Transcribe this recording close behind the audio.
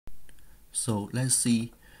So let's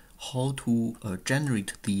see how to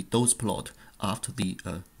generate the dose plot after the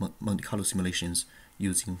Monte Carlo simulations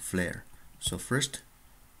using FLAIR. So first,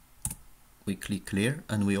 we click clear,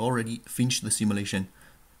 and we already finished the simulation.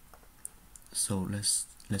 So let's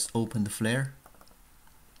open the FLAIR.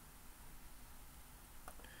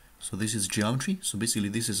 So this is geometry. So basically,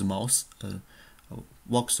 this is a mouse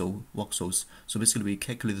voxels. So basically, we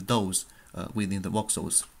calculate the dose within the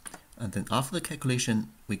voxels, and then after the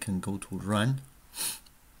calculation, we can go to run.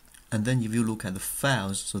 And then if you look at the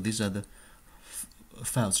files, so these are the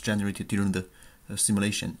files generated during the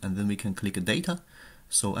simulation, and then we can click data.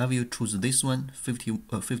 So I will choose this one,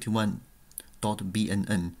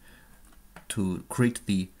 51.bnn, to create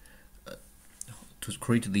the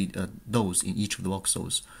dose in each of the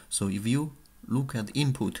voxels. So if you look at the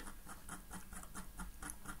input,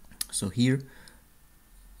 so here,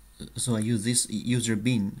 so I use this user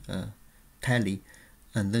bin tally,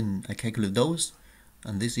 and then I calculate those,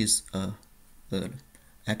 and this is the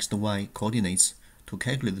x to y coordinates to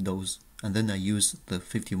calculate those, and then I use the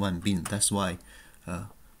 51 bin. That's why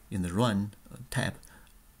in the run tab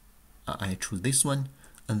I choose this one,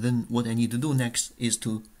 and then what I need to do next is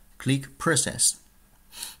to click process,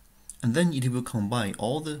 and then it will combine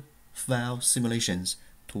all the file simulations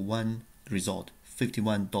to one result,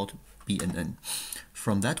 51.bnn.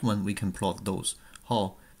 From that one we can plot those.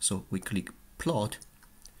 How? So we click plot,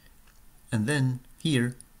 and then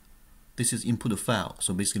here this is input file,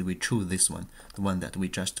 so basically we choose this one, the one that we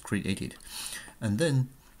just created, and then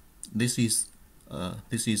this is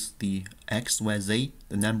the x, y, z,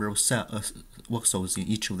 the number of voxels in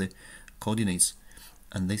each of the coordinates,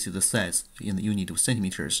 and this is the size in the unit of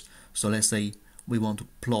centimeters. So let's say we want to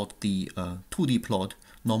plot the 2D plot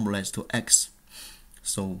normalized to x,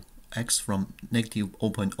 so x from negative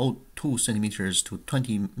 0.02 centimeters to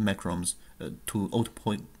 20 microns to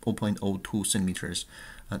 0.02 centimeters,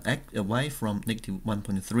 and y from negative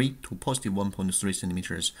 1.3 to positive 1.3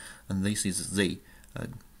 centimeters, and this is z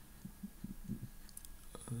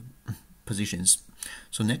positions.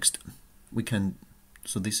 So next we can,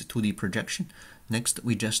 so this is 2D projection. Next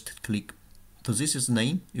we just click, so this is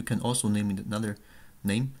name, you can also name it another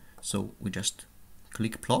name, so we just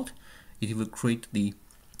click plot, it will create the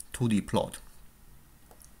 2D plot.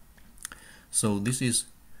 So this is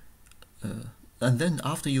and then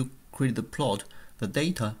after you create the plot, the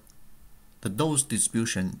data, the dose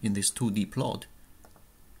distribution in this 2D plot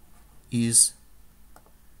is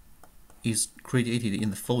created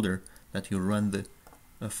in the folder that you run the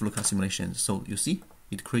FLUKA simulation. So you see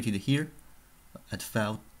it created here at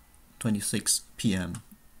 5:26 p.m.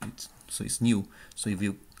 So it's new. So if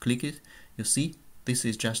you click it, you see this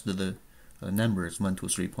is just the numbers 1, 2,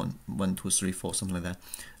 3, 1, 2, 3, 4, something like that,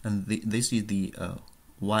 and this is the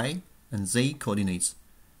y and z coordinates.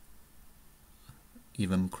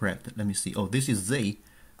 If I'm correct, let me see. Oh, this is z.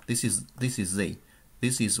 This is z.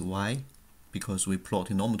 This is y, because we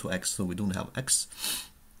plot in normal to x, so we don't have x.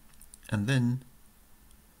 And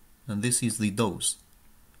this is the dose.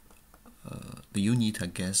 The unit, I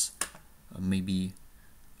guess, maybe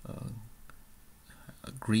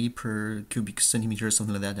degree per cubic centimeter,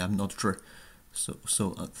 something like that. I'm not sure. So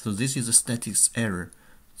this is a statistics error.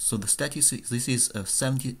 So the statistics, this is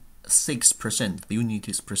 76%. The unit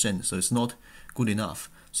is percent, so it's not good enough.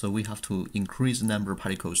 So we have to increase the number of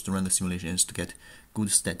particles to run the simulations to get good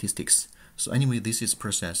statistics. So anyway, this is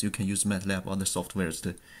process. You can use MATLAB or other softwares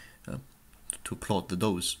to plot the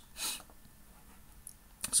dose.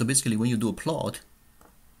 So basically, when you do a plot,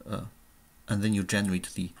 and then you generate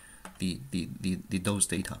the dose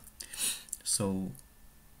data. So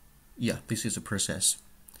yeah, this is a process.